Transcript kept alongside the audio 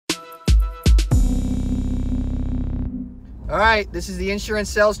All right, this is the Insurance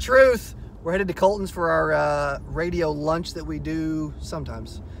Sells Truth. We're headed to Colton's for our radio lunch that we do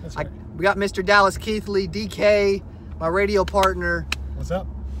sometimes. That's great. We got Mr. Dallas Keithley, DK, my radio partner. What's up?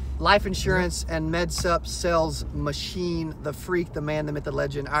 Life insurance and MedSup sales machine, the freak, the man, the myth, the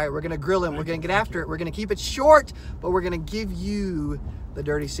legend. All right, we're going to grill him. We're going to get after it. We're going to keep it short, but we're going to give you the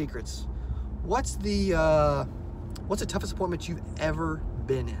dirty secrets. What's the toughest appointment you've ever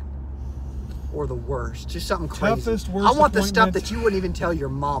been in? Or the worst? Just something crazy. Toughest, worst I want the stuff appointment. that you wouldn't even tell your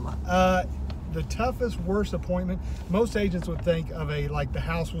mama. The toughest, worst appointment, most agents would think of like the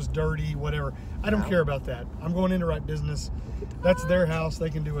house was dirty, whatever. I don't care about that. I'm going in to write business. That's their house. They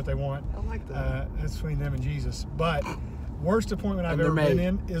can do what they want. I like that. That's between them and Jesus. But worst appointment I've ever been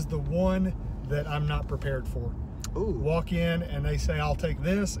in is the one that I'm not prepared for. Ooh. Walk in and they say, I'll take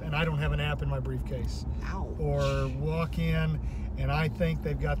this, and I don't have an app in my briefcase. Ouch. Or walk in and I think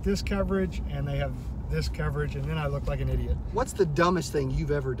they've got this coverage and they have this coverage, and then I look like an idiot. What's the dumbest thing you've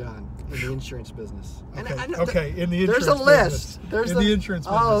ever done in the insurance business? Okay, in the insurance there's a list. Business. The insurance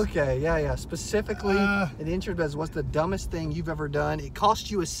business. Oh, okay, yeah. Specifically in the insurance business, what's the dumbest thing you've ever done? It cost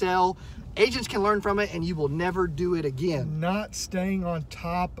you a sale. Agents can learn from it, and you will never do it again. Not staying on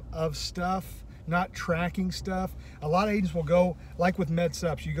top of stuff, not tracking stuff. A lot of agents will go, like with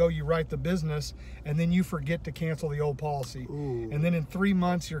MedSups, you write the business, and then you forget to cancel the old policy. Ooh. And then in 3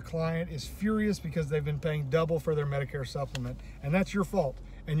 months, your client is furious because they've been paying double for their Medicare supplement. And that's your fault.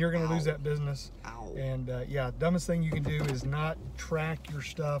 And you're going to lose that business. Ow. And yeah, dumbest thing you can do is not track your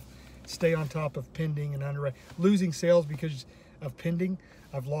stuff, stay on top of pending and underwriting. Losing sales because of pending.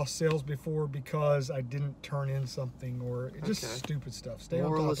 I've lost sales before because I didn't turn in something or just stupid stuff. Stay on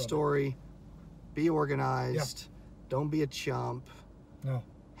top of it. Moral of the story, be organized. Don't be a chump. No.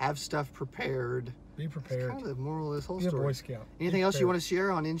 Have stuff prepared. Be prepared. That's kind of the moral of this whole Be a story. Boy Scout. Anything else you want to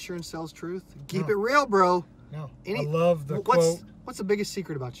share on Insurance Sells Truth? Keep it real, bro. No. I love the quote. What's the biggest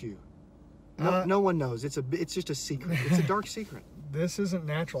secret about you? No one knows. It's just a secret. It's a dark secret. This isn't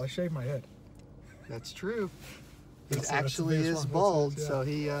natural. I shave my head. That's true. He That's actually the is biggest one. bald, Yeah. so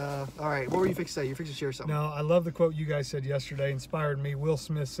he, all right, what were you fixing to say? You're fixing to share something. No, I love the quote you guys said yesterday. Inspired me. Will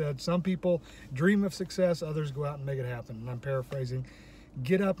Smith said, some people dream of success, others go out and make it happen. And I'm paraphrasing.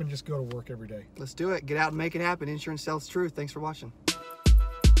 Get up and just go to work every day. Let's do it. Get out and make it happen. Insurance Sells Truth. Thanks for watching.